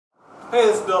Hey,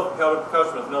 this is Bill from Calderwood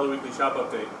Percussion with another weekly shop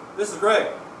update. This is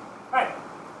Greg. Hi.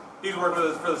 He's working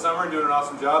with us for the summer and doing an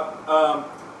awesome job. A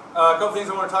couple things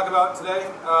I want to talk about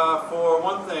today. For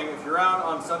one thing, if you're around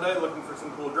on Sunday looking for some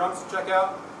cool drums to check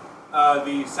out,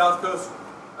 the South Coast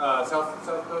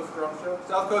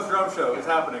Drum Show is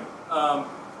happening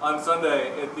on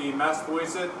Sunday at the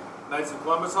Massachusetts Knights of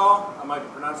Columbus Hall. I might be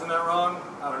pronouncing that wrong.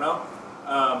 I don't know.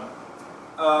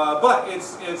 But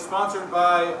it's sponsored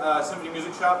by Symphony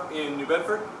Music Shop in New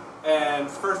Bedford, and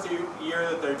it's the first year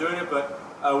that they're doing it. But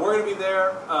we're going to be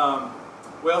there.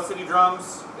 Whale City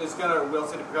Drums is Whale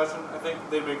City Percussion, I think.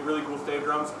 They make really cool stave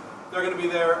drums. They're going to be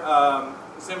there.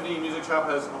 Symphony Music Shop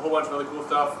has a whole bunch of other cool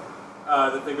stuff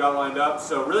that they've got lined up.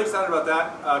 So really excited about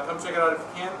that. Come check it out if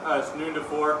you can. It's noon to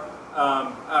 4.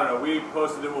 I don't know. We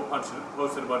posted it. We'll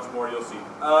post it a bunch more. You'll see.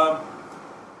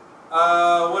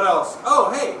 What else?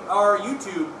 Oh, hey, our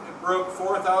YouTube broke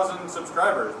 4,000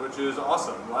 subscribers, which is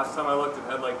awesome. Last time I looked, it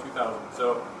had like 2,000.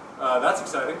 So that's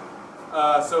exciting.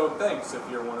 So thanks if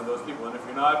you're one of those people, and if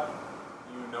you're not,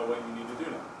 you know what you need to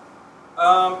do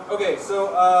now. Okay,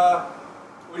 so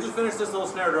we just finished this little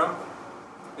snare drum.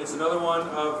 It's another one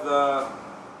of the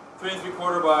 3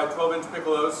 3/4 by 12-inch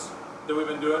piccolos that we've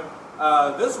been doing.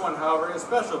 This one, however, is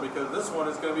special because this one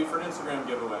is going to be for an Instagram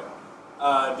giveaway.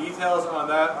 Details on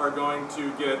that are going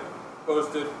to get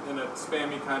posted in a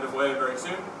spammy kind of way very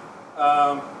soon.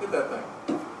 Hit that thing.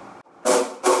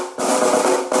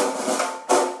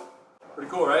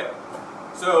 Pretty cool, right?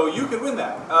 So you could win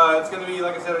that. It's going to be,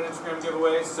 like I said, an Instagram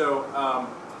giveaway, so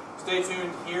stay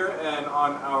tuned here and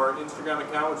on our Instagram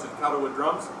account, which is Calderwood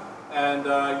Drums, and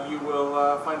you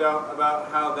will find out about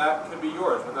how that could be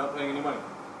yours without paying any money.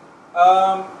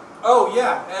 Oh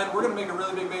yeah, and we're going to make a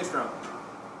really big bass drum.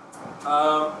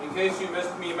 In case you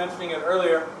missed me mentioning it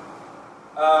earlier,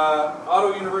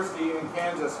 Auto University in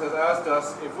Kansas has asked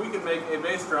us if we could make a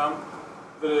bass drum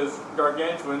that is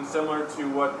gargantuan, similar to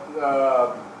what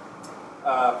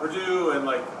Purdue and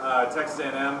like Texas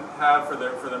A&M have for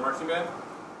their marching band.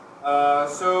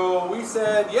 So we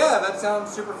said, yeah, that sounds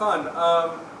super fun,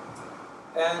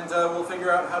 and we'll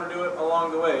figure out how to do it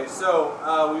along the way. So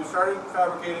we've started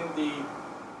fabricating the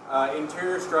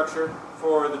interior structure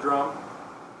for the drum.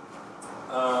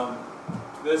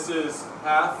 This is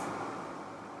half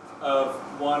of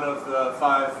one of the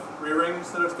 5 rear rings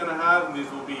that it's going to have, and these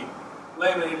will be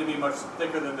laminated to be much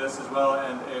thicker than this as well,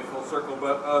 and a full circle.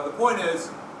 But the point is,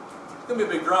 it's going to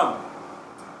be a big drum.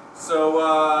 So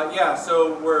yeah,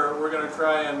 so we're going to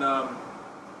try and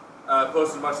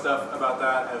post as much stuff about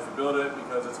that as we build it,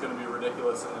 because it's going to be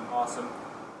ridiculous and awesome.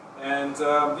 And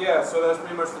yeah, so that's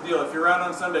pretty much the deal. If you're around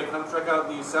on Sunday, come check out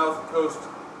the South Coast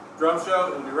Drum Show.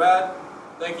 It'll be rad.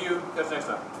 Thank you. Catch you next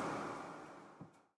time.